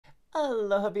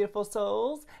Aloha, beautiful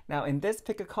souls. Now, in this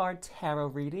pick a card tarot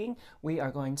reading, we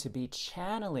are going to be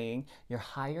channeling your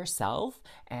higher self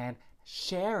and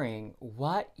sharing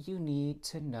what you need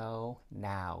to know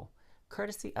now,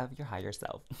 courtesy of your higher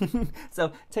self.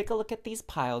 So, take a look at these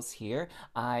piles here.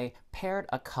 I paired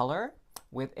a color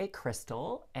with a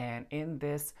crystal, and in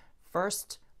this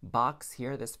first box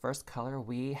here, this first color,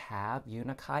 we have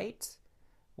Unakite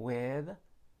with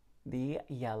the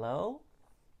yellow.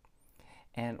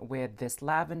 And with this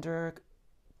lavender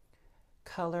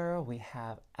color, we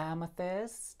have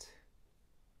Amethyst.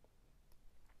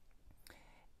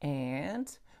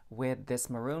 And with this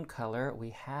maroon color,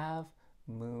 we have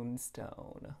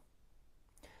Moonstone.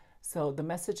 So the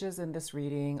messages in this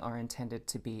reading are intended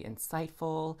to be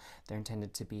insightful. They're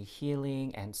intended to be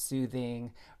healing and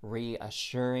soothing,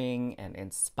 reassuring and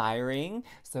inspiring.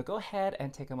 So go ahead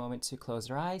and take a moment to close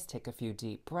your eyes, take a few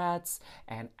deep breaths,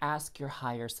 and ask your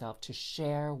higher self to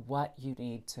share what you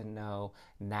need to know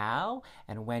now.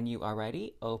 And when you are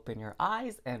ready, open your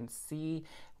eyes and see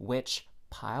which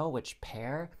pile, which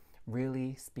pair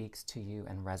really speaks to you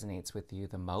and resonates with you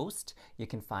the most. You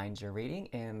can find your reading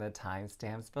in the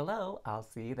timestamps below. I'll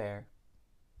see you there.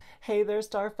 Hey there,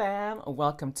 Star Fam!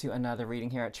 Welcome to another reading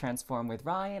here at Transform with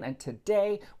Ryan, and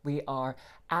today we are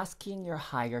asking your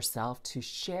higher self to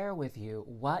share with you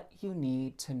what you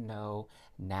need to know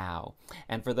now.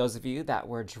 And for those of you that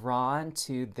were drawn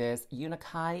to this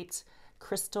Unakite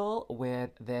crystal with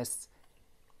this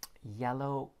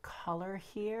yellow color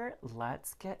here,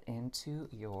 let's get into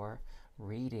your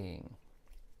reading.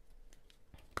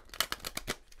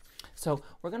 So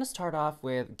we're going to start off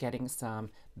with getting some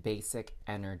basic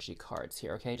energy cards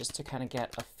here, okay? Just to kind of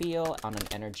get a feel on an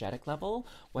energetic level,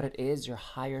 what it is your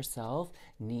higher self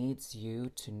needs you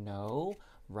to know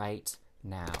right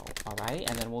now, all right?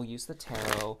 And then we'll use the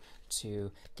tarot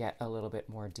to get a little bit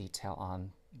more detail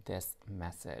on this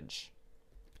message.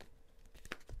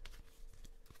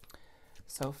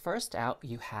 So first out,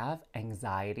 you have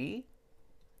anxiety,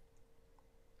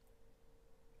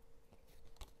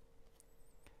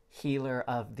 healer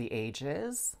of the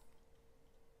ages,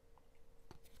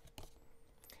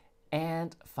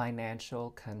 and financial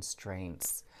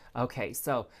constraints. Okay,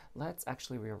 so let's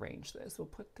actually rearrange this. We'll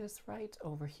put this right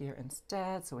over here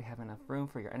instead so we have enough room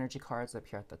for your energy cards up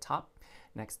here at the top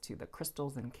next to the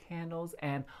crystals and candles.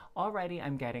 And already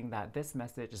I'm getting that this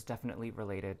message is definitely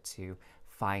related to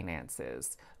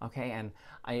finances, okay? And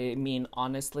I mean,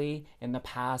 honestly, in the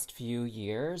past few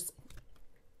years,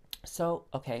 so,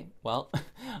 okay, well,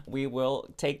 we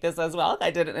will take this as well.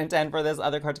 I didn't intend for this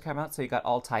other card to come out, so you got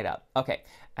all tied up. Okay,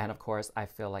 and of course, I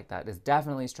feel like that is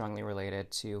definitely strongly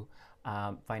related to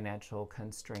financial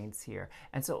constraints here.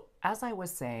 And so, as I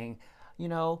was saying, you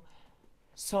know,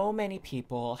 so many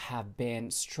people have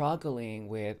been struggling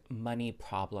with money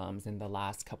problems in the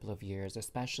last couple of years,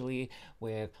 especially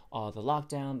with all the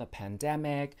lockdown, the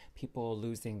pandemic, people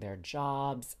losing their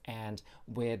jobs, and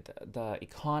with the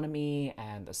economy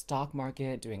and the stock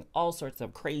market doing all sorts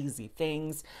of crazy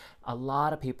things. A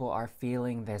lot of people are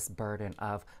feeling this burden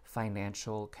of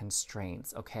financial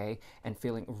constraints, okay? And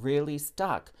feeling really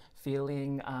stuck,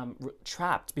 feeling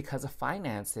trapped because of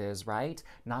finances, right?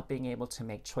 Not being able to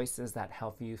make choices that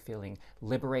help you feeling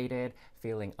liberated,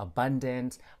 feeling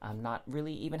abundant, not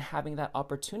really even having that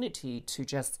opportunity to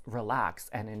just relax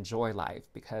and enjoy life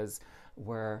because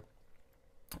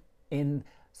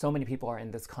so many people are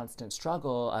in this constant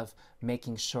struggle of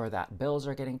making sure that bills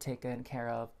are getting taken care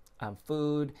of,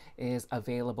 food is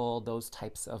available, those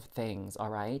types of things, all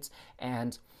right?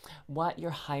 And what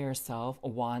your higher self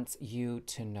wants you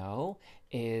to know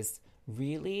is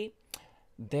really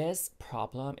this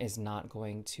problem is not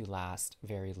going to last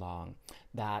very long.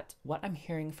 That what I'm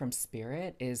hearing from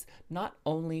Spirit is not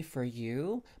only for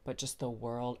you, but just the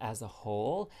world as a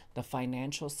whole, the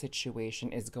financial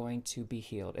situation is going to be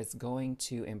healed. It's going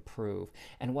to improve.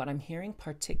 And what I'm hearing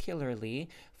particularly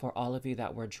for all of you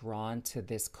that were drawn to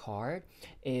this card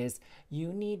is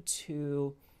you need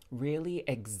to really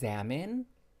examine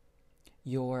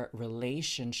your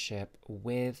relationship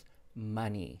with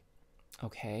money.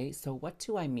 Okay, so what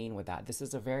do I mean with that? This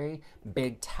is a very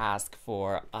big task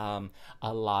for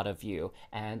a lot of you.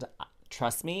 And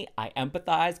trust me, I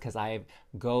empathize because I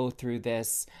go through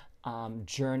this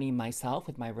journey myself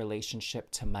with my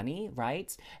relationship to money,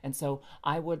 right? And so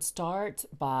I would start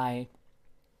by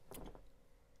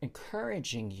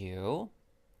encouraging you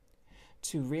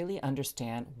to really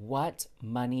understand what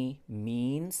money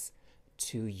means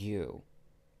to you.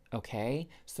 Okay,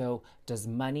 so does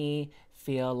money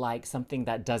feel like something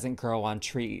that doesn't grow on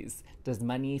trees? Does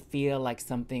money feel like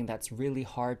something that's really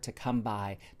hard to come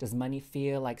by? Does money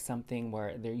feel like something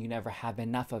where you never have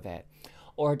enough of it?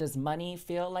 Or does money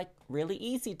feel like really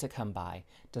easy to come by?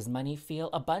 Does money feel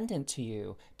abundant to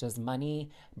you? Does money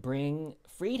bring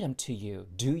freedom to you?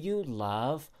 Do you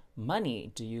love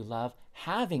money? Do you love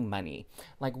having money?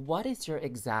 Like, what is your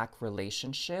exact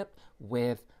relationship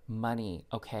with money?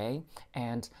 Okay.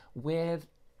 And with,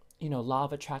 law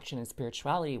of attraction and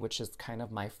spirituality, which is kind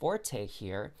of my forte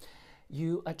here,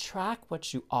 you attract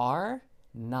what you are,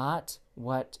 not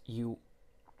what you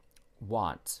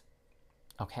want.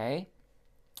 Okay.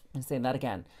 I'm saying that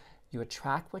again. You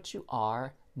attract what you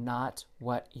are, not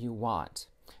what you want.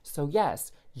 So,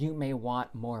 yes, you may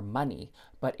want more money,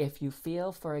 but if you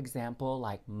feel, for example,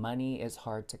 like money is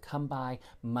hard to come by,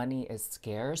 money is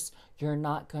scarce, you're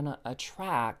not going to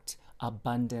attract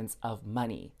abundance of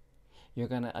money. You're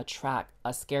going to attract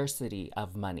a scarcity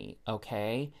of money,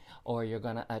 okay? Or you're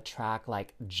going to attract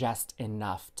like just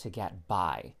enough to get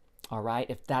by. All right,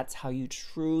 if that's how you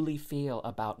truly feel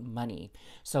about money.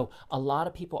 So, a lot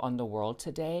of people on the world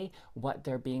today, what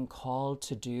they're being called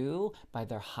to do by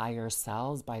their higher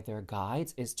selves, by their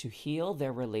guides, is to heal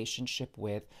their relationship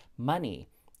with money.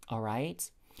 All right.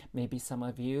 Maybe some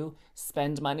of you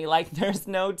spend money like there's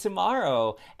no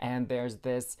tomorrow, and there's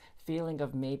this feeling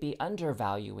of maybe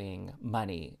undervaluing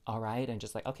money, all right? And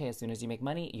just like, okay, as soon as you make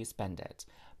money, you spend it.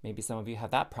 Maybe some of you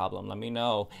have that problem. Let me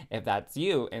know if that's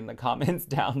you in the comments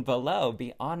down below.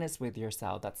 Be honest with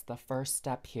yourself. That's the first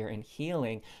step here in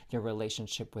healing your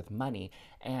relationship with money.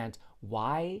 And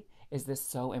why is this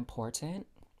so important?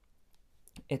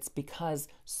 It's because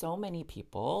so many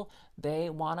people,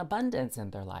 they want abundance in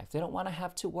their life. They don't want to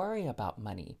have to worry about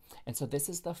money. And so this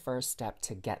is the first step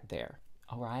to get there.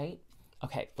 All right?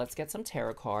 Okay, let's get some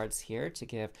tarot cards here to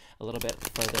give a little bit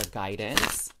further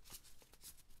guidance.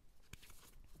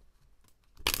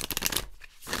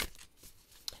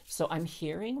 So I'm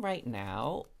hearing right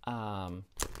now,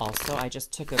 also, I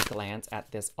just took a glance at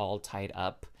this all tied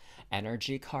up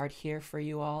energy card here for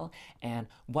you all. And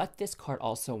what this card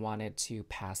also wanted to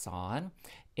pass on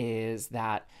is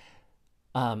that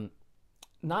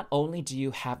not only do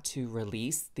you have to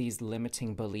release these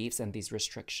limiting beliefs and these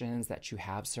restrictions that you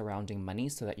have surrounding money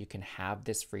so that you can have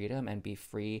this freedom and be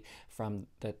free from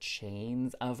the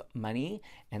chains of money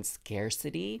and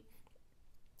scarcity,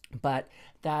 but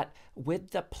that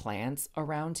with the plants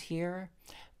around here,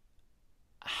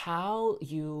 how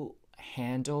you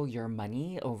handle your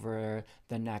money over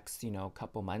the next,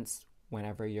 couple months,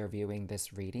 whenever you're viewing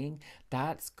this reading,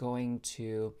 that's going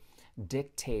to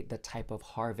dictate the type of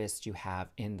harvest you have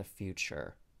in the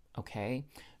future. Okay?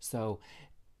 So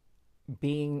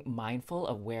being mindful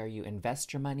of where you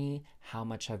invest your money, how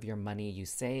much of your money you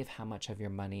save, how much of your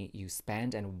money you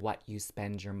spend, and what you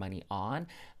spend your money on,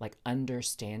 like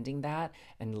understanding that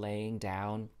and laying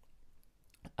down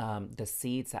the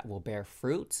seeds that will bear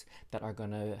fruit, that are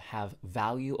going to have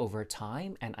value over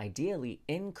time, and ideally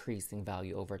increasing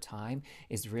value over time,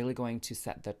 is really going to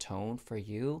set the tone for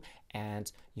you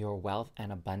and your wealth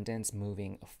and abundance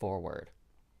moving forward.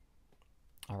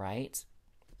 All right?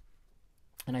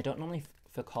 And I don't normally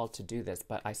feel called to do this,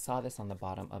 but I saw this on the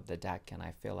bottom of the deck, and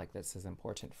I feel like this is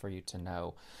important for you to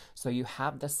know. So you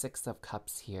have the Six of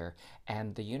Cups here,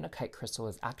 and the Unakite crystal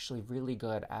is actually really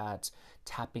good at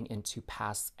tapping into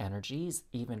past energies,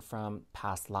 even from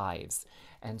past lives.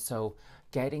 And so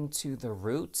getting to the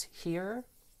root here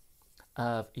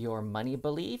of your money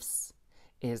beliefs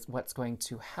is what's going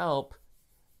to help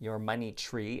your money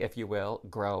tree, if you will,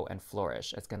 grow and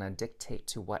flourish. It's going to dictate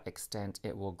to what extent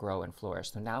it will grow and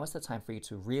flourish. So now is the time for you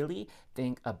to really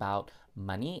think about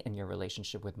money and your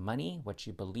relationship with money, what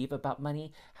you believe about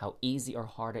money, how easy or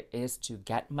hard it is to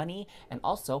get money, and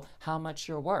also how much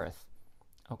you're worth.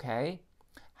 Okay?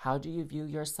 How do you view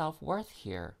your self-worth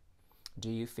here?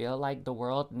 Do you feel like the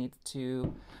world needs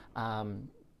to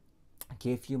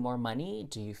give you more money?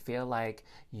 Do you feel like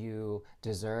you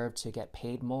deserve to get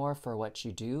paid more for what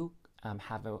you do?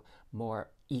 Have a more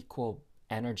equal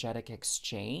energetic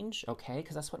exchange, okay?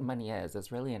 Because that's what money is.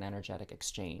 It's really an energetic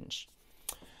exchange.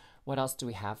 What else do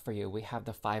we have for you? We have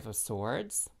the Five of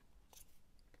Swords,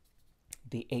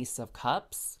 the Ace of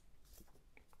Cups,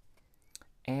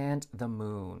 and the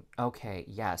Moon. Okay,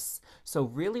 yes. So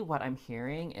really what I'm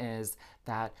hearing is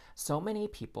that so many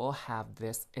people have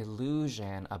this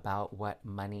illusion about what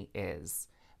money is,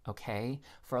 okay?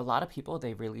 For a lot of people,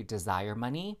 they really desire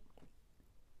money,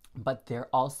 but they're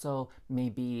also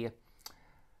maybe,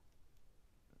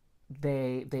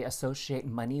 they associate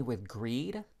money with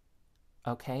greed,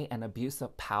 okay, and abuse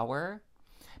of power.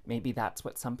 Maybe that's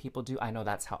what some people do. I know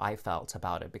that's how I felt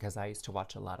about it because I used to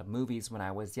watch a lot of movies when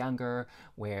I was younger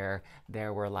where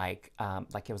there were like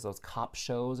it was those cop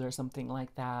shows or something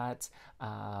like that.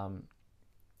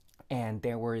 And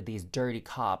there were these dirty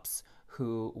cops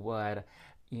who would,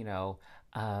 you know,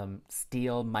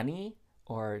 steal money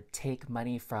or take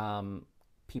money from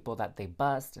people that they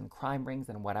bust and crime rings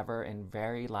and whatever in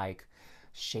very like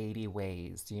shady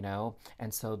ways, you know?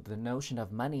 And so the notion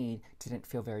of money didn't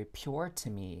feel very pure to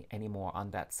me anymore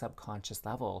on that subconscious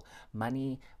level.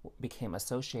 Money became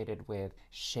associated with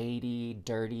shady,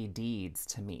 dirty deeds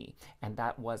to me. And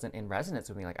that wasn't in resonance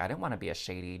with me. Like, I didn't want to be a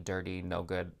shady, dirty, no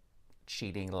good,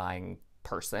 cheating, lying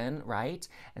person, right?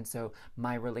 And so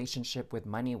my relationship with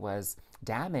money was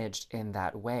damaged in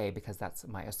that way because that's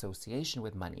my association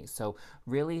with money. So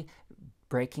really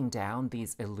breaking down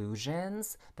these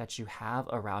illusions that you have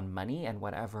around money and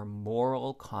whatever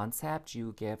moral concept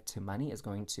you give to money is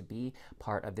going to be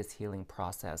part of this healing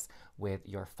process with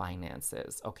your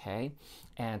finances, okay?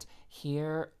 And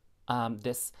here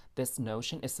this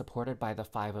notion is supported by the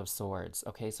Five of Swords,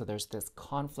 okay? So there's this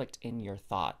conflict in your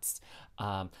thoughts.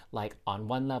 Like on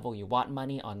one level you want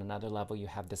money, on another level you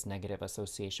have this negative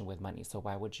association with money. So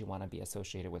why would you want to be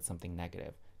associated with something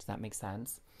negative? Does that make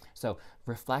sense? So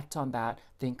reflect on that,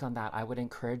 think on that. I would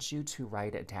encourage you to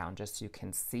write it down just so you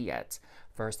can see it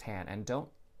firsthand, and don't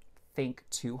think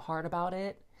too hard about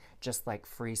it. Just like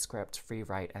free script, free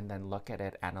write, and then look at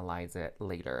it, analyze it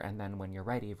later. And then when you're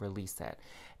ready, release it.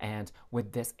 And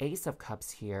with this Ace of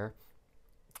Cups here,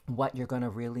 what you're going to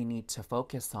really need to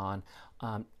focus on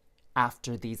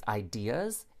after these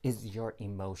ideas is your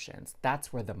emotions.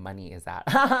 That's where the money is at.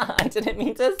 I didn't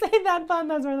mean to say that, but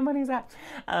that's where the money is at.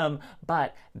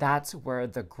 But that's where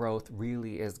the growth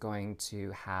really is going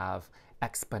to have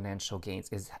exponential gains,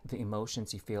 is the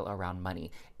emotions you feel around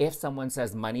money. If someone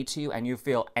says money to you and you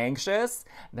feel anxious,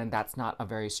 then that's not a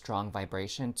very strong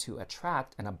vibration to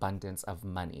attract an abundance of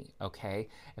money, okay?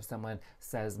 If someone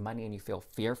says money and you feel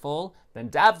fearful, then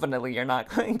definitely you're not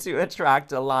going to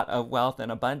attract a lot of wealth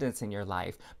and abundance in your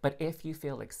life. But if you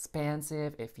feel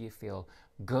expansive, if you feel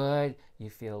good, you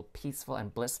feel peaceful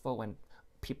and blissful when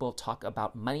people talk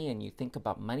about money and you think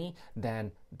about money,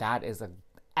 then that is a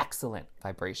excellent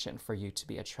vibration for you to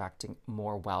be attracting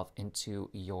more wealth into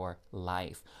your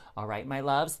life. All right, my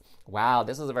loves. Wow,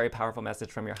 this was a very powerful message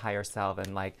from your higher self.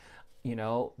 And like, you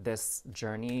know, this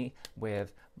journey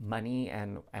with money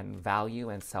and value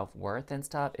and self-worth and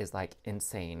stuff is like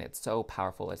insane. It's so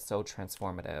powerful. It's so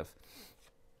transformative.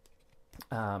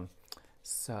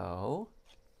 So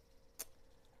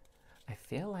I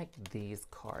feel like these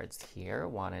cards here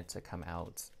wanted to come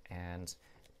out and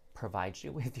provide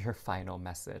you with your final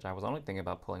message. I was only thinking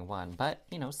about pulling one, but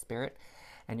you know, Spirit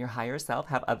and your higher self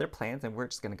have other plans, and we're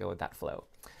just going to go with that flow.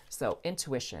 So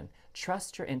intuition,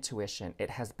 trust your intuition. It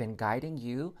has been guiding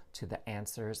you to the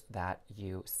answers that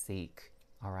you seek.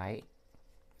 All right.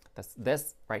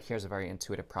 This right here is a very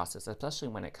intuitive process, especially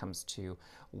when it comes to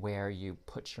where you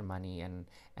put your money and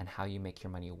how you make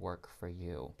your money work for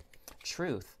you.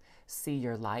 Truth, see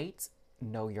your light,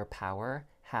 know your power,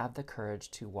 have the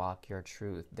courage to walk your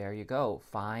truth. There you go.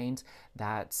 Find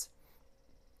that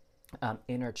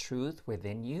inner truth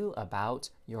within you about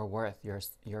your worth,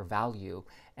 your value,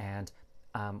 and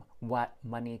what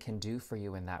money can do for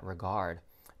you in that regard.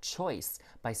 Choice,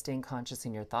 by staying conscious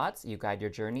in your thoughts, you guide your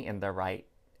journey in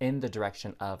the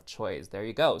direction of choice. There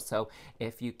you go. So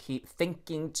if you keep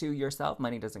thinking to yourself,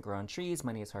 money doesn't grow on trees,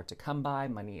 money is hard to come by,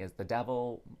 money is the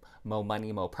devil, mo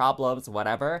money, mo problems,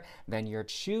 whatever, then you're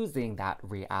choosing that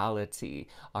reality.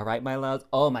 All right, my loves.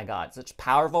 Oh my God, such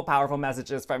powerful, powerful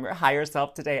messages from your higher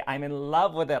self today. I'm in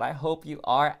love with it. I hope you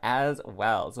are as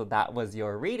well. So that was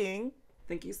your reading.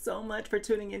 Thank you so much for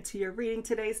tuning into your reading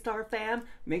today, Star Fam.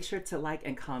 Make sure to like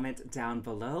and comment down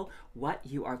below what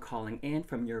you are calling in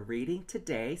from your reading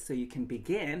today so you can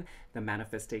begin the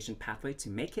manifestation pathway to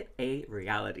make it a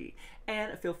reality.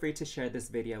 And feel free to share this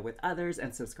video with others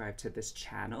and subscribe to this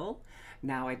channel.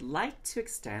 Now, I'd like to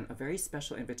extend a very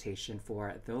special invitation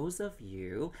for those of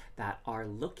you that are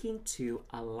looking to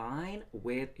align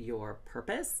with your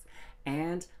purpose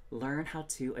and learn how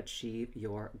to achieve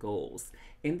your goals.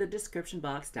 In the description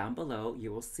box down below,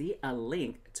 you will see a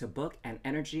link to book an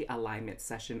energy alignment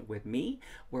session with me,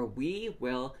 where we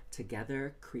will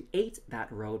together create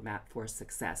that roadmap for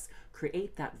success,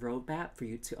 create that roadmap for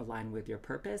you to align with your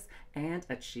purpose and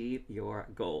achieve your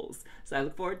goals. So I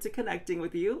look forward to connecting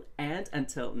with you, and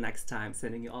until next time,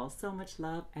 sending you all so much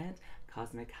love and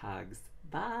cosmic hugs.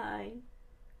 Bye.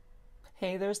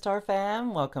 Hey there, Star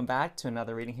Fam! Welcome back to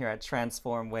another reading here at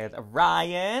Transform with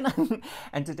Ryan.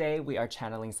 And today we are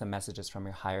channeling some messages from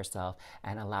your higher self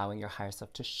and allowing your higher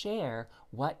self to share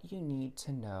what you need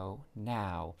to know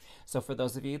now. So for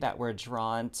those of you that were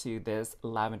drawn to this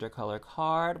lavender color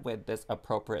card with this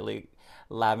appropriately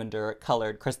lavender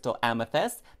colored crystal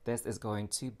amethyst, this is going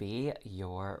to be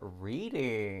your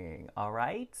reading. All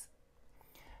right?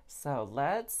 So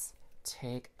let's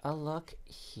take a look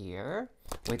here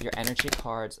with your energy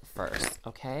cards first,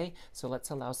 okay? So let's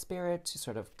allow Spirit to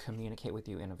sort of communicate with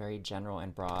you in a very general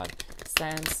and broad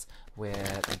sense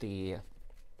with the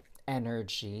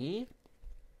energy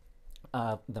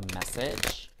of the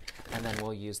message. And then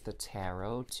we'll use the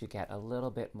tarot to get a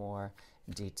little bit more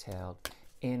detailed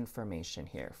information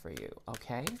here for you,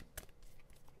 okay?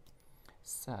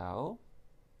 So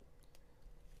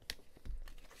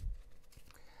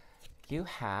you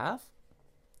have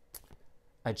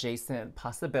adjacent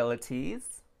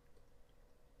possibilities,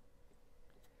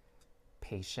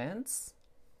 patience,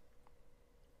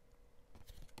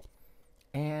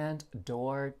 and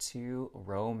door to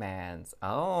romance.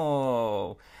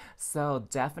 Oh, so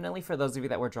definitely for those of you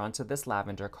that were drawn to this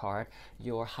lavender card,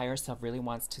 your higher self really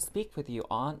wants to speak with you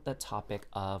on the topic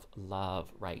of love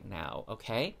right now,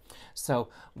 okay? So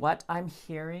what I'm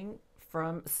hearing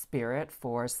from Spirit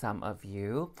for some of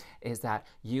you is that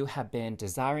you have been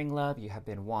desiring love, you have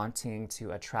been wanting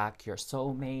to attract your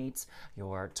soulmate,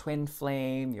 your twin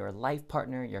flame, your life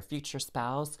partner, your future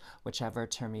spouse, whichever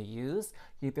term you use.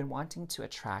 You've been wanting to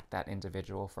attract that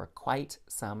individual for quite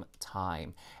some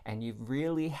time, and you've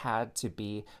really had to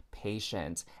be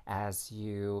patient as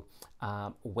you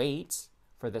wait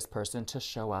for this person to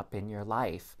show up in your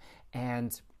life.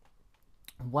 And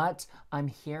what I'm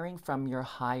hearing from your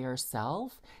higher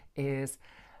self is,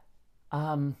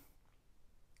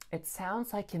 it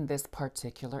sounds like in this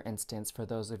particular instance, for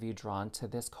those of you drawn to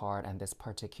this card and this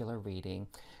particular reading,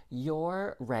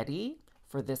 you're ready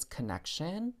for this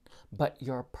connection, but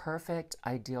your perfect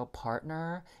ideal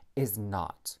partner is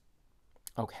not.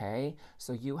 Okay,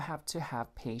 so you have to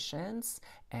have patience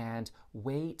and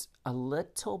wait a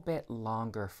little bit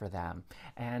longer for them.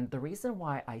 And the reason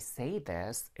why I say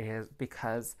this is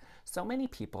because so many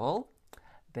people,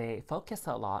 they focus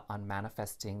a lot on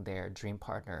manifesting their dream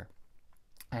partner.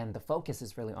 And the focus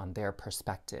is really on their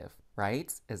perspective,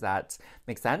 right? Does that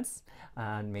make sense?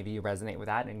 Maybe you resonate with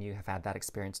that and you have had that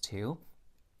experience too.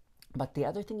 But the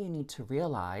other thing you need to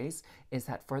realize is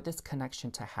that for this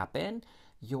connection to happen,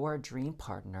 your dream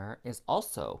partner is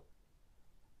also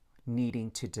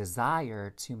needing to desire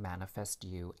to manifest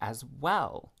you as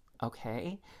well,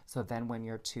 okay? So then when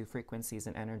your two frequencies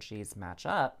and energies match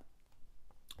up,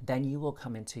 then you will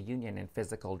come into union in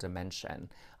physical dimension,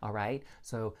 all right?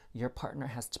 So your partner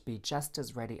has to be just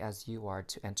as ready as you are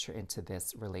to enter into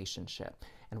this relationship.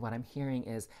 And what I'm hearing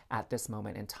is at this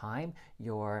moment in time,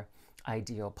 your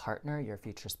ideal partner, your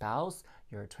future spouse,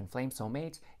 your twin flame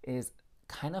soulmate is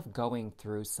kind of going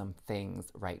through some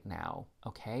things right now,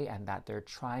 okay? And that they're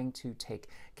trying to take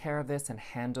care of this and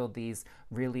handle these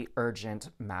really urgent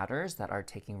matters that are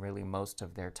taking really most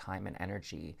of their time and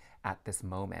energy at this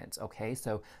moment, okay?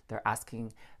 So they're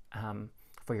asking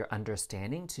for your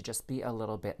understanding to just be a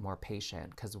little bit more patient,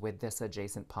 because with this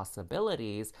adjacent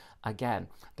possibilities, again,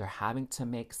 they're having to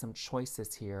make some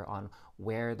choices here on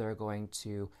where they're going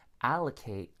to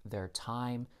allocate their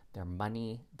time, their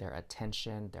money, their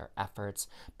attention, their efforts,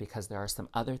 because there are some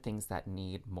other things that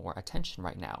need more attention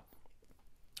right now.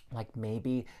 Like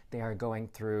maybe they are going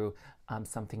through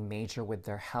something major with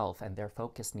their health and their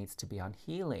focus needs to be on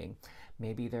healing.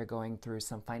 Maybe they're going through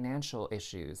some financial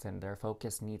issues and their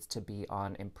focus needs to be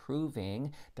on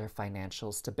improving their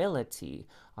financial stability,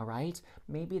 all right?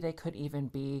 Maybe they could even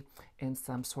be in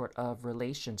some sort of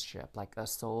relationship, like a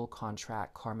soul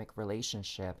contract karmic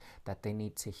relationship that they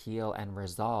need to heal and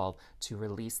resolve to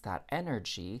release that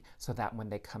energy so that when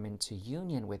they come into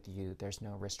union with you, there's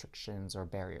no restrictions or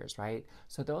barriers, right?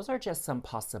 So those are just some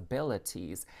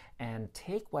possibilities, and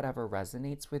take whatever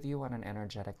resonates with you on an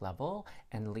energetic level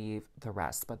and leave the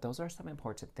rest. But those are some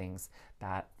important things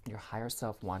that your higher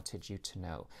self wanted you to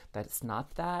know. That it's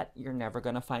not that you're never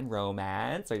going to find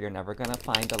romance or you're never going to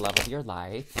find the love of your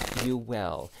life. You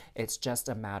will. It's just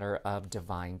a matter of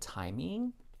divine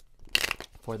timing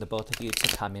for the both of you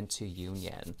to come into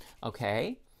union,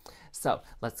 okay? So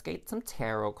let's get some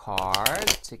tarot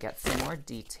cards to get some more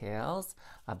details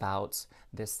about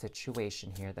this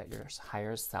situation here that your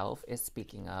higher self is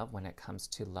speaking of when it comes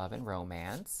to love and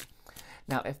romance.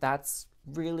 Now, if that's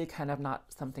really kind of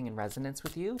not something in resonance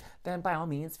with you, then by all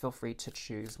means, feel free to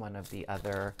choose one of the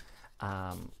other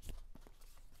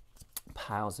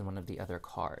piles in one of the other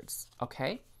cards,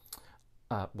 okay?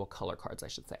 well, color cards, I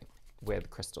should say, with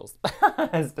crystals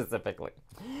specifically.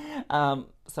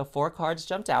 So 4 cards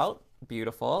jumped out.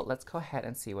 Beautiful. Let's go ahead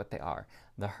and see what they are.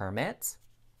 The Hermit,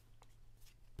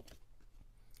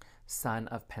 Son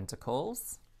of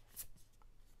Pentacles,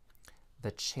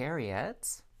 the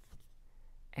Chariot,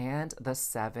 and the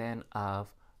 7 of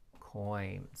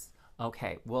Coins.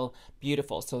 Okay, well,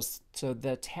 beautiful. So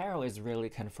the tarot is really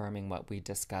confirming what we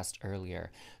discussed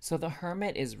earlier. So the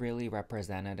Hermit is really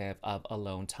representative of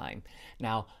alone time.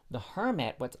 Now, the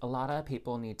Hermit, what a lot of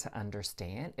people need to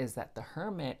understand is that the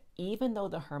Hermit, even though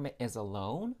the Hermit is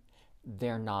alone,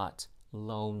 they're not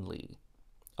lonely.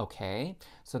 Okay,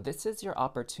 so this is your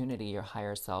opportunity, your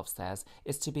higher self says,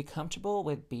 is to be comfortable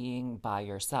with being by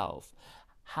yourself.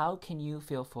 How can you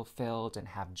feel fulfilled and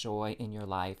have joy in your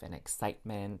life and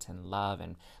excitement and love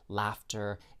and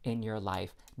laughter in your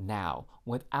life now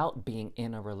without being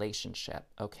in a relationship?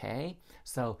 Okay,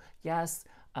 so yes,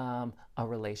 a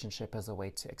relationship is a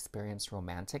way to experience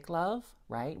romantic love,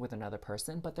 right, with another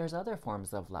person, but there's other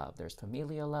forms of love. There's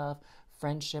familial love,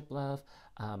 friendship love,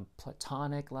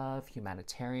 platonic love,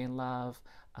 humanitarian love,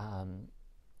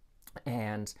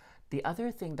 and the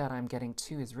other thing that I'm getting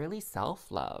to is really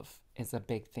self-love is a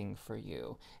big thing for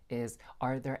you.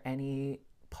 Are there any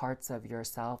parts of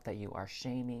yourself that you are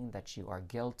shaming, that you are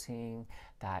guilting,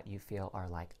 that you feel are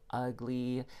like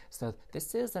ugly? So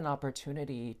this is an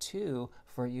opportunity too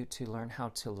for you to learn how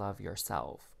to love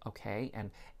yourself, okay?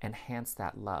 And enhance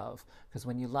that love. Because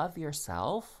when you love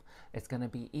yourself, it's going to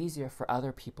be easier for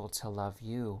other people to love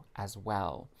you as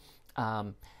well.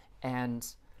 And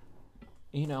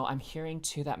you know, I'm hearing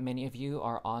too that many of you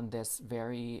are on this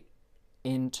very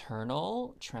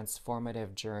internal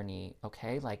transformative journey,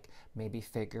 okay? Like maybe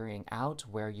figuring out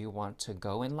where you want to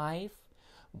go in life,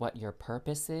 what your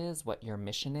purpose is, what your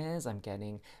mission is. I'm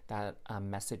getting that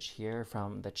message here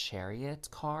from the Chariot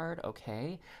card,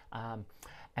 okay?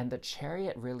 And the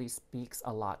Chariot really speaks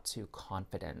a lot to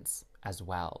confidence as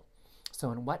well.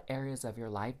 So in what areas of your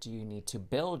life do you need to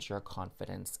build your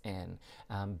confidence in,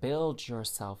 build your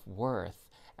self-worth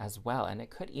as well? And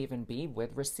it could even be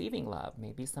with receiving love.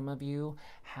 Maybe some of you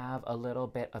have a little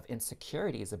bit of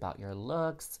insecurities about your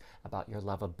looks, about your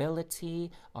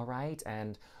lovability, all right?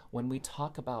 And when we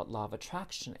talk about law of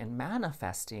attraction and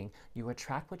manifesting, you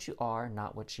attract what you are,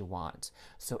 not what you want.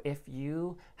 So if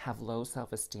you have low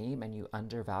self-esteem and you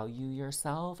undervalue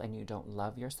yourself and you don't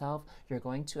love yourself, you're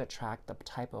going to attract the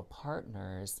type of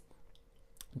partners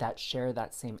that share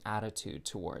that same attitude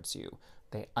towards you.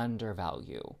 They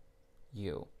undervalue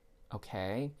you,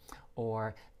 okay?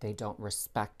 Or they don't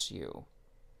respect you.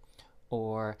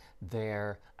 Or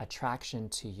their attraction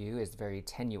to you is very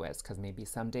tenuous because maybe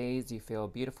some days you feel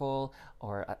beautiful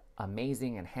or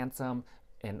amazing and handsome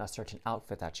in a certain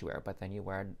outfit that you wear, but then you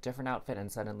wear a different outfit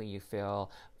and suddenly you feel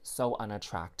so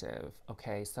unattractive,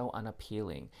 okay, so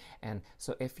unappealing. And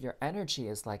so if your energy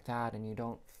is like that and you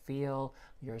don't feel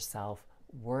yourself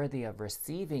worthy of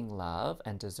receiving love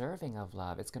and deserving of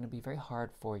love, it's going to be very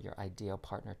hard for your ideal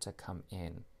partner to come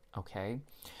in. Okay,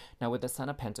 now with the Son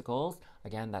of Pentacles,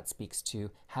 again, that speaks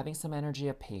to having some energy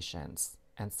of patience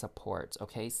and support.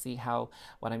 Okay, see how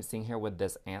what I'm seeing here with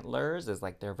this antlers is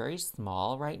like they're very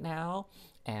small right now,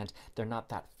 and they're not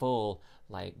that full,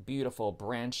 like beautiful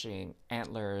branching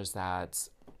antlers that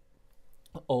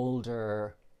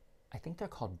older, I think they're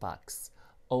called bucks,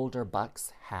 older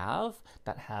bucks have,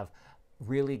 that have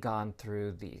really gone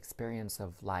through the experience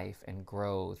of life and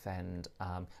growth and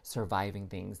surviving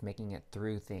things, making it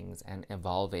through things and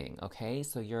evolving, okay?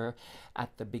 So you're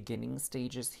at the beginning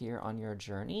stages here on your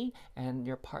journey, and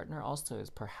your partner also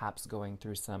is perhaps going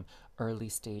through some early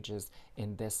stages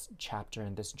in this chapter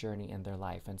and this journey in their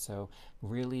life. And so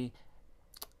really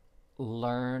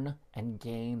learn and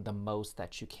gain the most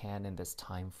that you can in this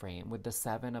time frame. With the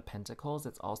Seven of Pentacles,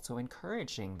 it's also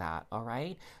encouraging that, all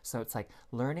right? So it's like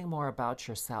learning more about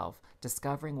yourself,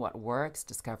 discovering what works,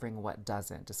 discovering what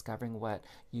doesn't, discovering what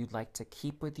you'd like to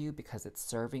keep with you because it's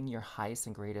serving your highest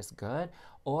and greatest good,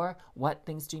 or what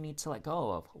things do you need to let go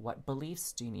of? What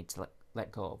beliefs do you need to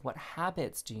let go of? What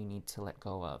habits do you need to let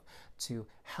go of to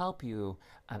help you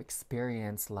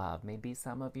experience love? Maybe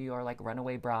some of you are like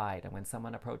runaway bride, and when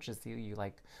someone approaches you, you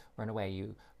like run away,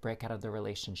 you break out of the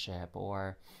relationship.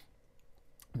 Or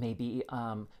maybe,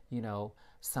 you know,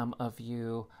 some of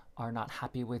you are not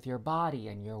happy with your body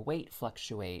and your weight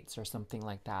fluctuates or something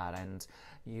like that, and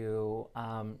you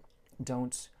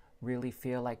don't really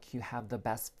feel like you have the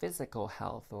best physical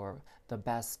health or the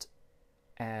best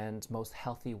and most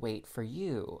healthy weight for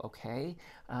you, okay?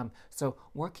 So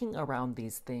working around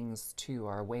these things too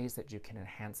are ways that you can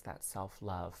enhance that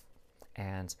self-love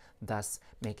and thus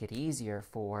make it easier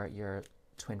for your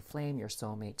twin flame, your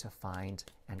soulmate, to find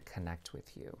and connect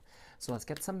with you. So let's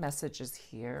get some messages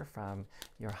here from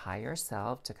your higher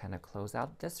self to kind of close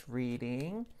out this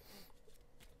reading.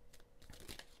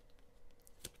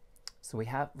 So we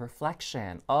have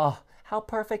reflection. Oh, how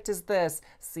perfect is this?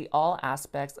 See all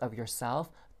aspects of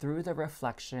yourself through the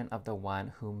reflection of the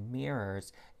one who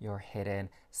mirrors your hidden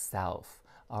self.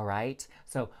 All right.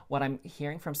 So what I'm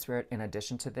hearing from Spirit in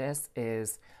addition to this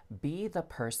is be the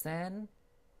person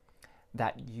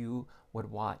that you would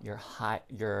want your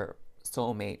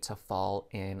soulmate to fall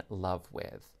in love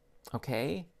with.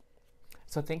 Okay?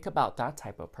 So think about that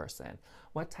type of person.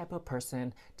 What type of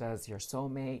person does your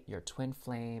soulmate, your twin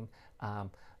flame,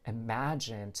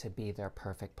 imagine to be their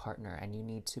perfect partner? And you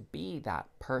need to be that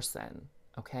person,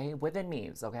 okay? Within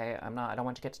means, okay? I don't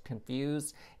want you to get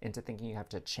confused into thinking you have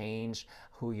to change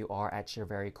who you are at your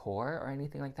very core or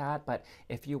anything like that. But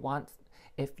if you feel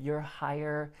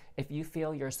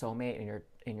your soulmate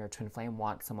and your twin flame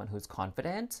want someone who's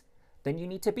confident, then you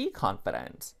need to be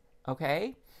confident,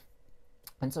 okay?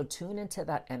 And so tune into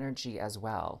that energy as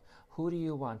well. Who do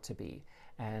you want to be?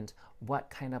 And what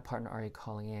kind of partner are you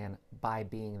calling in by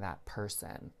being that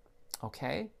person?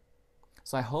 Okay?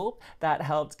 So I hope that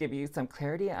helped give you some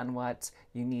clarity on what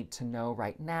you need to know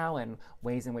right now and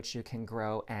ways in which you can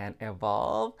grow and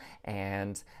evolve.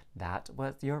 And that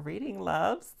was your reading,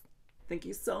 loves. Thank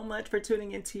you so much for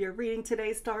tuning into your reading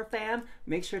today, Star Fam.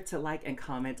 Make sure to like and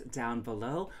comment down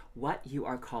below what you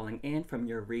are calling in from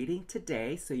your reading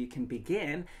today so you can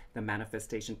begin the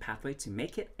manifestation pathway to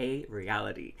make it a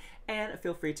reality. And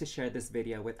feel free to share this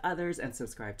video with others and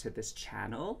subscribe to this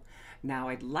channel. Now,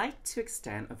 I'd like to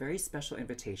extend a very special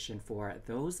invitation for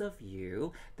those of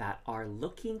you that are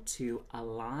looking to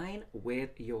align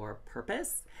with your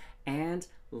purpose and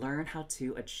learn how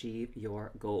to achieve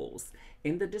your goals.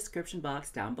 In the description box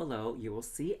down below, you will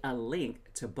see a link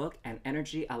to book an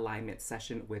energy alignment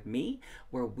session with me,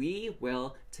 where we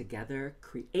will together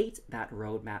create that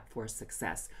roadmap for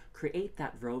success. Create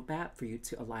that roadmap for you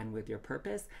to align with your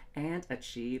purpose and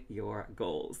achieve your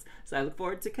goals. So I look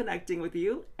forward to connecting with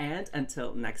you, and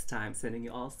until next time, sending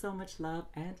you all so much love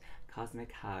and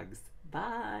cosmic hugs.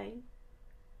 Bye.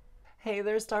 Hey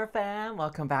there, Star Fam!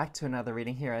 Welcome back to another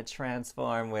reading here at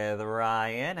Transform with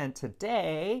Ryan. And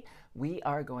today we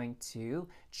are going to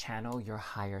channel your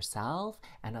higher self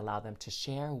and allow them to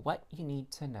share what you need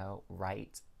to know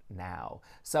right now.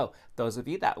 So those of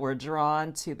you that were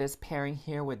drawn to this pairing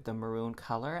here with the maroon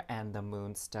color and the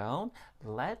Moonstone,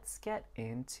 let's get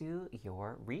into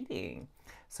your reading.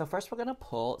 So first we're going to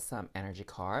pull some energy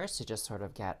cards to just sort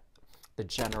of get the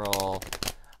general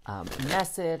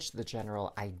message, the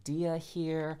general idea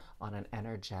here on an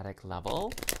energetic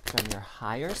level from your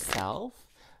higher self,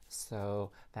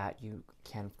 so that you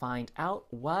can find out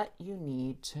what you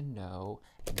need to know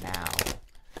now.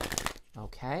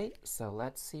 Okay, so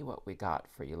let's see what we got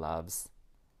for you, loves.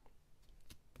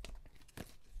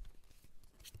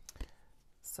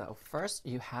 So first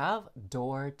you have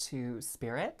Door to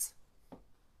Spirit.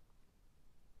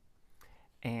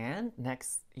 And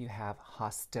next you have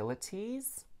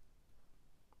Hostilities.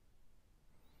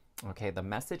 Okay, the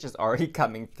message is already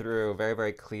coming through very,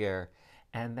 very clear.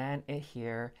 And then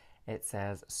here it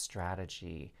says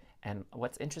strategy. And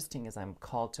what's interesting is I'm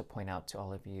called to point out to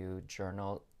all of you journal-log,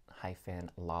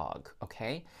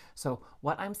 okay? So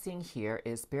what I'm seeing here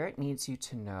is Spirit needs you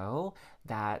to know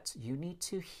that you need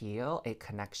to heal a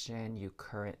connection you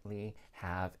currently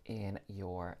have in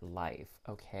your life,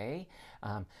 okay?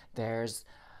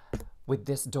 With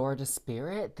this Door to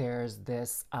Spirit, there's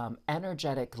this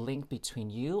energetic link between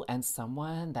you and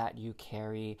someone that you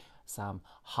carry some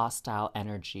hostile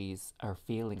energies or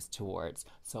feelings towards.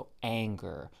 So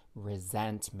anger,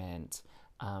 resentment,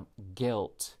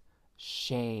 guilt,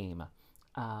 shame,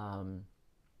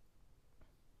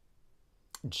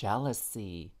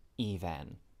 jealousy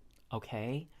even,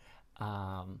 okay?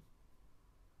 I'm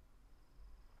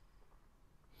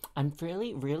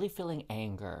really feeling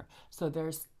anger. So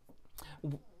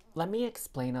let me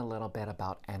explain a little bit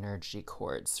about energy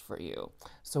cords for you.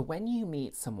 So when you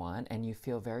meet someone and you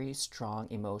feel very strong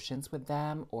emotions with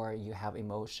them, or you have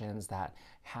emotions that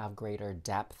have greater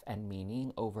depth and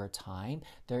meaning over time,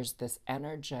 there's this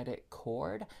energetic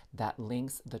cord that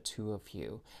links the two of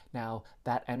you. Now,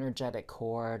 that energetic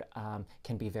cord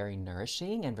can be very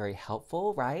nourishing and very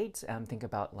helpful, right? Think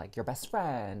about like your best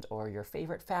friend or your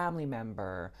favorite family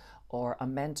member, or a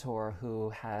mentor who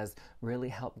has really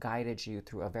helped guided you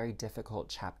through a very difficult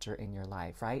chapter in your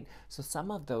life, right? So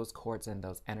some of those cords and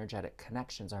those energetic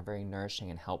connections are very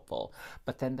nourishing and helpful.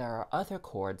 But then there are other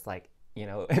cords like you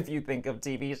know, if you think of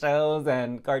TV shows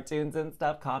and cartoons and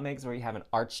stuff, comics, where you have an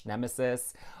arch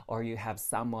nemesis or you have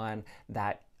someone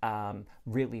that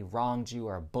really wronged you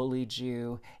or bullied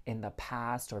you in the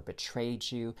past or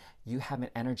betrayed you, you have an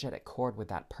energetic cord with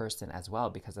that person as well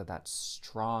because of that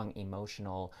strong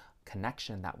emotional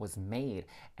connection that was made.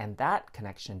 And that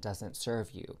connection doesn't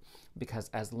serve you because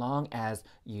as long as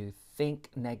you think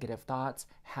negative thoughts,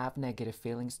 have negative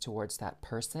feelings towards that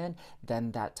person,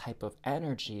 then that type of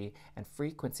energy and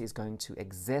frequency is going to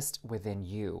exist within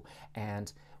you.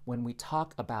 And when we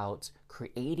talk about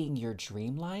creating your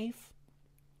dream life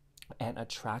and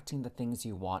attracting the things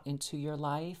you want into your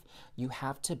life, you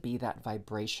have to be that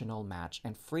vibrational match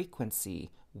and frequency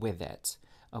with it.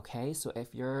 Okay, so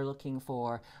if you're looking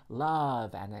for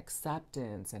love and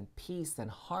acceptance and peace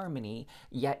and harmony,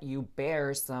 yet you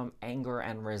bear some anger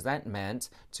and resentment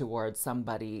towards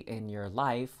somebody in your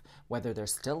life, whether they're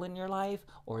still in your life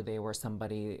or they were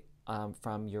somebody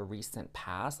from your recent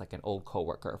past, like an old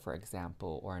coworker, for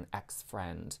example, or an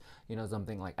ex-friend, you know,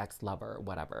 something like ex-lover,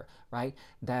 whatever, right?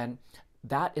 Then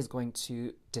that is going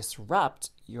to disrupt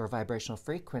your vibrational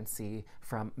frequency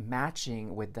from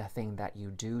matching with the thing that you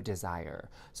do desire.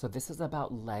 So this is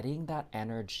about letting that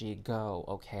energy go,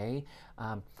 okay?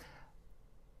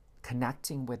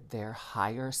 Connecting with their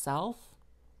higher self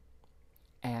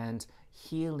and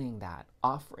healing that,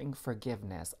 offering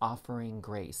forgiveness, offering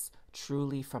grace,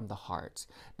 truly from the heart.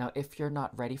 Now, if you're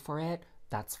not ready for it,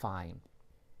 that's fine.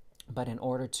 But in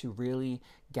order to really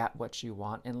get what you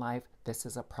want in life, this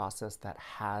is a process that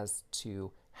has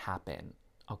to happen,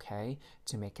 okay?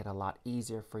 To make it a lot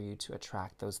easier for you to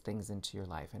attract those things into your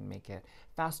life and make it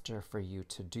faster for you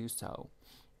to do so.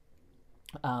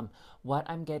 What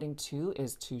I'm getting to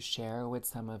is to share with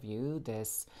some of you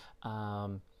this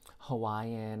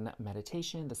Hawaiian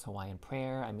meditation, this Hawaiian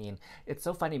prayer. I mean, it's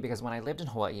so funny because when I lived in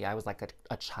Hawaii, I was like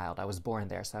a child. I was born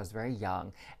there, so I was very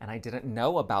young, and I didn't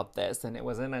know about this. And it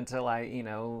wasn't until I, you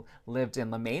know, lived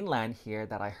in the mainland here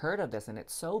that I heard of this, and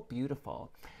it's so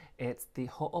beautiful. It's the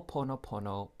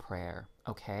Ho'oponopono prayer,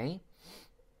 okay?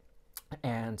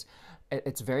 And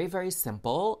it's very, very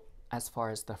simple as far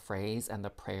as the phrase and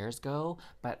the prayers go,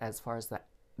 but as far as the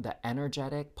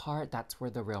energetic part, that's where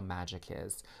the real magic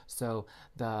is. So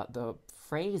the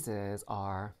phrases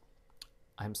are,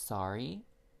 I'm sorry,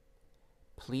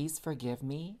 please forgive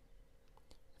me,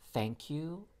 thank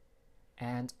you,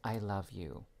 and I love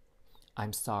you.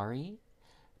 I'm sorry,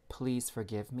 please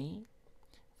forgive me,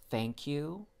 thank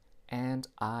you, and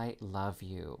I love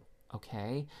you.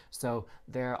 Okay, so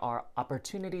there are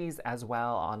opportunities as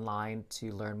well online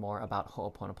to learn more about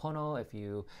Ho'oponopono if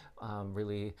you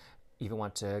really even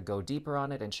want to go deeper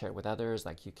on it and share it with others.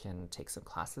 Like you can take some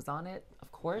classes on it,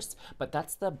 of course, but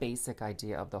that's the basic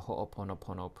idea of the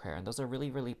Ho'oponopono prayer. And those are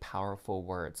really, really powerful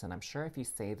words. And I'm sure if you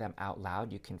say them out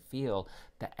loud, you can feel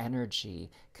the energy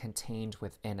contained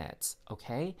within it.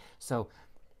 Okay, so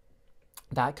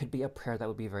that could be a prayer that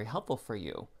would be very helpful for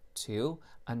you to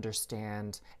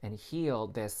understand and heal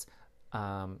this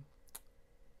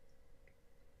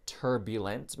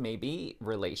turbulent, maybe,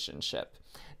 relationship.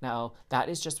 Now, that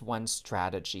is just one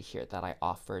strategy here that I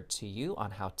offered to you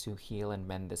on how to heal and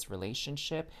mend this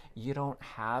relationship. You don't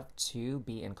have to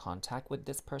be in contact with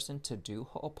this person to do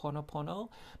Ho'oponopono,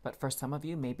 but for some of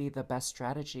you, maybe the best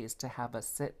strategy is to have a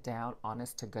sit down,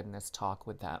 honest to goodness talk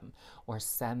with them, or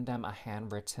send them a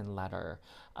handwritten letter.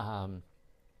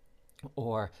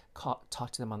 Or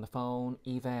talk to them on the phone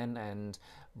even, and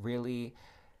really,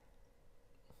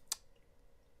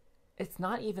 it's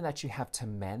not even that you have to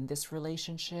mend this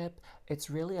relationship, it's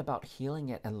really about healing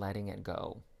it and letting it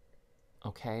go.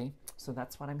 Okay, so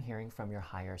that's what I'm hearing from your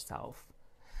higher self.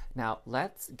 Now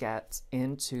let's get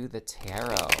into the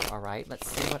tarot. All right, let's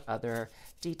see what other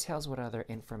details, what other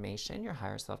information your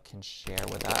higher self can share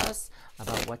with us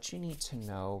about what you need to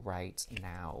know right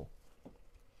now.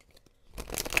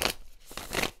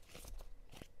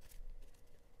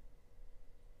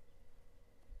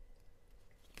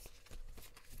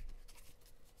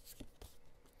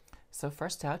 So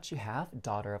first out, you have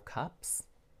Daughter of Cups.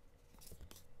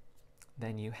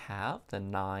 Then you have the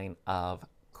Nine of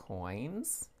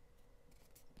Coins,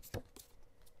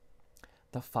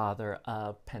 the Father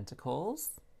of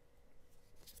Pentacles,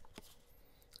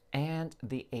 and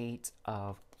the Eight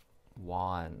of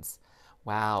Wands.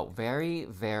 Wow, very,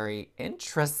 very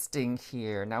interesting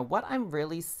here. Now, what I'm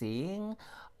really seeing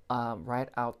right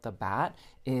out the bat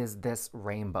is this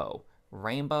rainbow.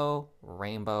 Rainbow,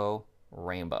 rainbow,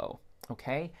 rainbow.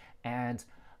 Okay, and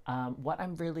what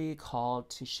I'm really called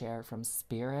to share from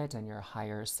Spirit and your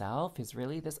higher self is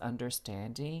really this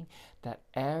understanding that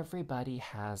everybody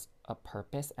has a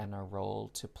purpose and a role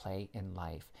to play in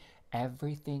life.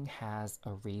 Everything has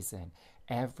a reason.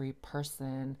 Every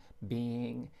person,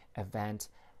 being, event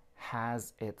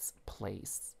has its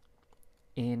place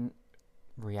in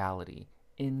reality,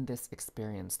 in this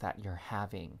experience that you're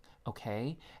having,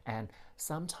 okay? And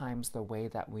sometimes the way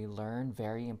that we learn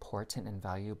very important and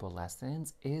valuable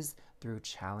lessons is through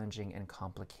challenging and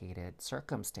complicated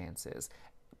circumstances,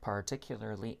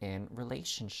 particularly in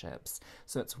relationships.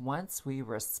 So it's once we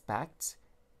respect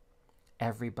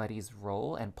everybody's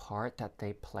role and part that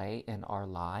they play in our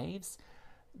lives,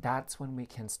 that's when we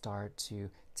can start to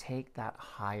take that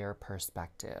higher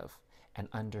perspective and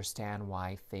understand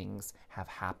why things have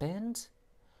happened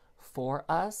for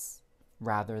us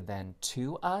rather than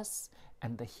to us.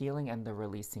 And the healing and the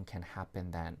releasing can happen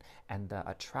then. And the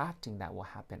attracting that will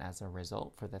happen as a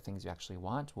result for the things you actually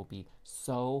want will be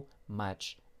so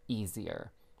much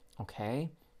easier. Okay?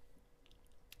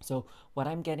 So what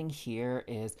I'm getting here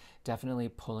is definitely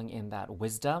pulling in that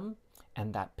wisdom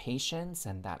and that patience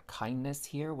and that kindness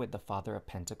here with the Father of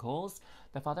Pentacles.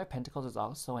 The Father of Pentacles is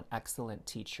also an excellent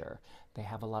teacher. They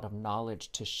have a lot of knowledge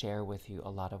to share with you, a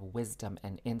lot of wisdom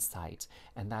and insight.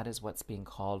 And that is what's being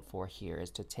called for here, is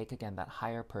to take again that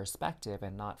higher perspective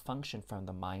and not function from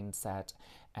the mindset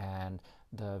and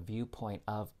the viewpoint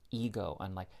of ego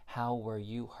and like, how were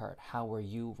you hurt? How were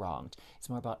you wronged? It's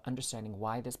more about understanding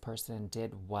why this person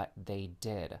did what they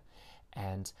did,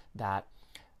 and that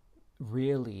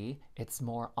really it's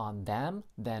more on them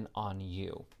than on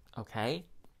you, okay?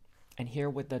 And here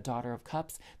with the Daughter of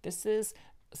Cups, this is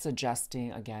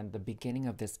suggesting, again, the beginning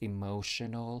of this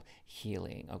emotional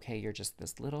healing, okay? You're just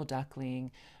this little duckling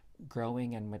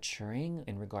growing and maturing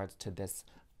in regards to this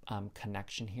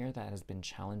connection here that has been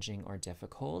challenging or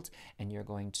difficult, and you're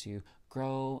going to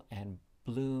grow and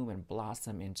bloom and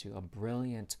blossom into a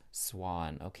brilliant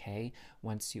swan, okay?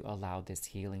 Once you allow this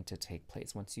healing to take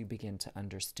place, once you begin to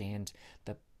understand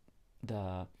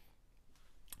the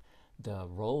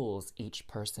roles each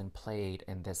person played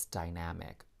in this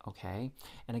dynamic, okay?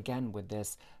 And again, with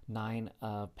this Nine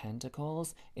of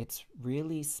Pentacles, it's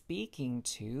really speaking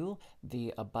to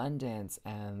the abundance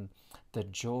and the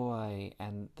joy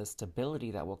and the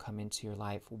stability that will come into your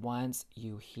life once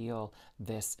you heal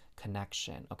this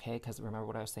connection, okay? Because remember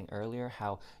what I was saying earlier,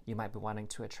 how you might be wanting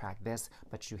to attract this,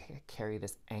 but you carry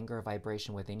this anger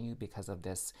vibration within you because of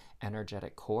this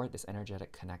energetic core, this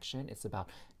energetic connection. It's about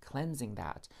cleansing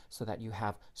that so that you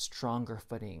have stronger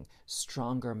footing,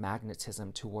 stronger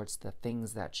magnetism towards the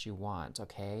things that you want,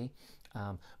 okay?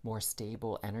 More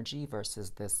stable energy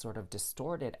versus this sort of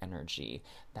distorted energy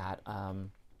that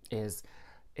is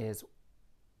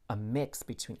a mix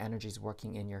between energies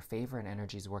working in your favor and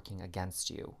energies working against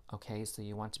you, okay? So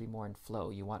you want to be more in flow.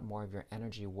 You want more of your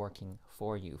energy working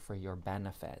for you, for your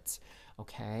benefit,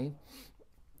 okay?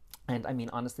 And I mean,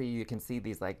 honestly, you can see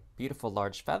these like beautiful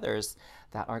large feathers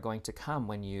that are going to come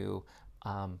when you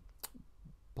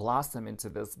blossom into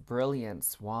this brilliant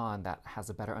swan that has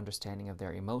a better understanding of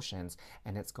their emotions,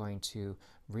 and it's going to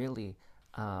really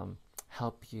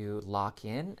help you lock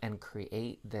in and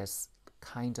create this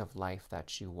kind of life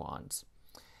that you want.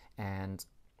 And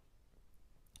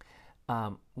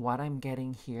what I'm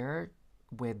getting here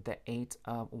with the Eight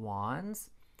of Wands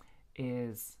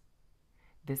is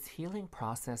this healing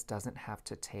process doesn't have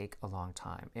to take a long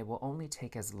time. It will only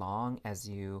take as long as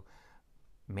you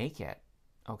make it,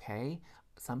 okay?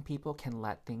 Some people can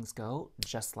let things go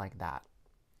just like that.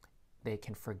 They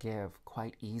can forgive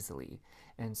quite easily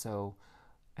and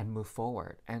move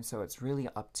forward. And so it's really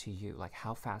up to you. Like,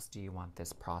 how fast do you want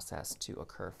this process to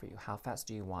occur for you? How fast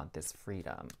do you want this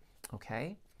freedom?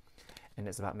 Okay? And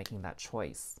it's about making that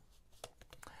choice.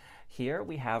 Here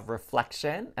we have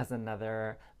reflection as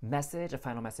another message, a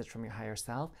final message from your higher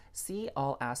self. See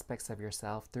all aspects of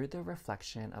yourself through the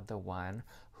reflection of the one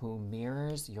who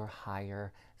mirrors your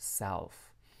higher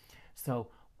self. So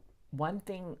one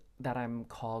thing that I'm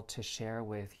called to share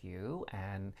with you,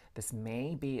 and this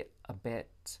may be a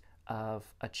bit of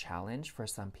a challenge for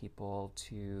some people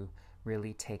to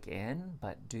really take in,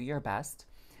 but do your best,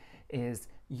 is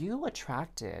you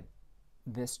attracted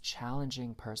this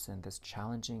challenging person, this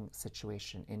challenging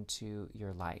situation into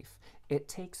your life. It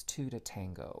takes two to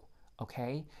tango,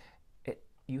 okay?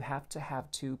 You have to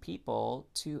have two people,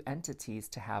 two entities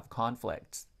to have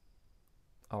conflict,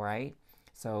 all right?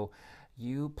 So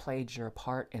you played your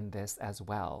part in this as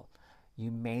well. You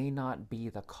may not be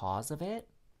the cause of it,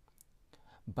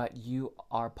 but you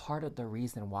are part of the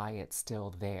reason why it's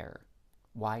still there,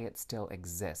 why it still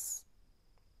exists,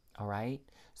 all right?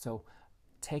 So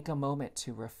take a moment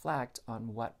to reflect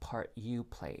on what part you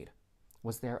played.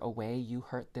 Was there a way you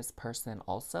hurt this person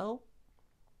also?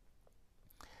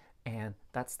 And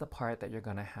that's the part that you're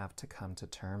going to have to come to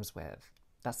terms with.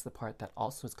 That's the part that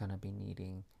also is going to be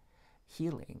needing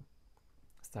healing.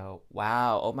 So,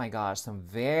 wow, oh my gosh, some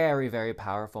very, very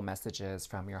powerful messages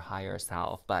from your higher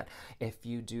self. But if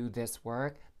you do this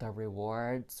work, the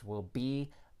rewards will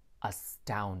be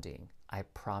astounding. I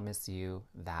promise you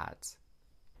that.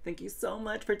 Thank you so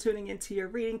much for tuning into your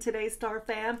reading today, Star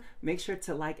Fam. Make sure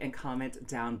to like and comment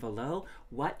down below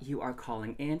what you are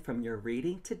calling in from your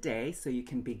reading today so you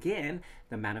can begin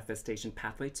the manifestation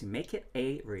pathway to make it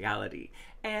a reality.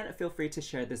 And feel free to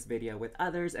share this video with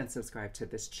others and subscribe to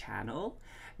this channel.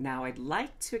 Now, I'd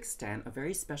like to extend a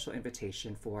very special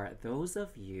invitation for those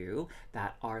of you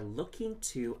that are looking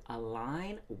to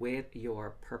align with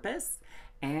your purpose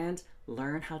and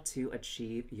learn how to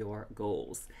achieve your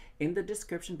goals. In the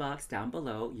description box down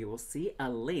below, you will see a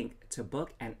link to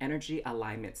book an energy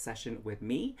alignment session with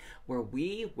me, where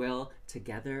we will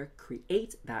together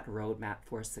create that roadmap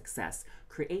for success,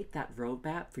 create that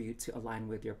roadmap for you to align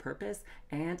with your purpose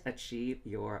and achieve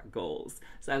your goals.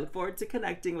 So I look forward to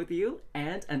connecting with you,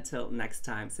 and until next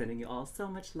time, sending you all so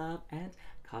much love and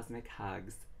cosmic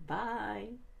hugs.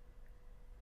 Bye.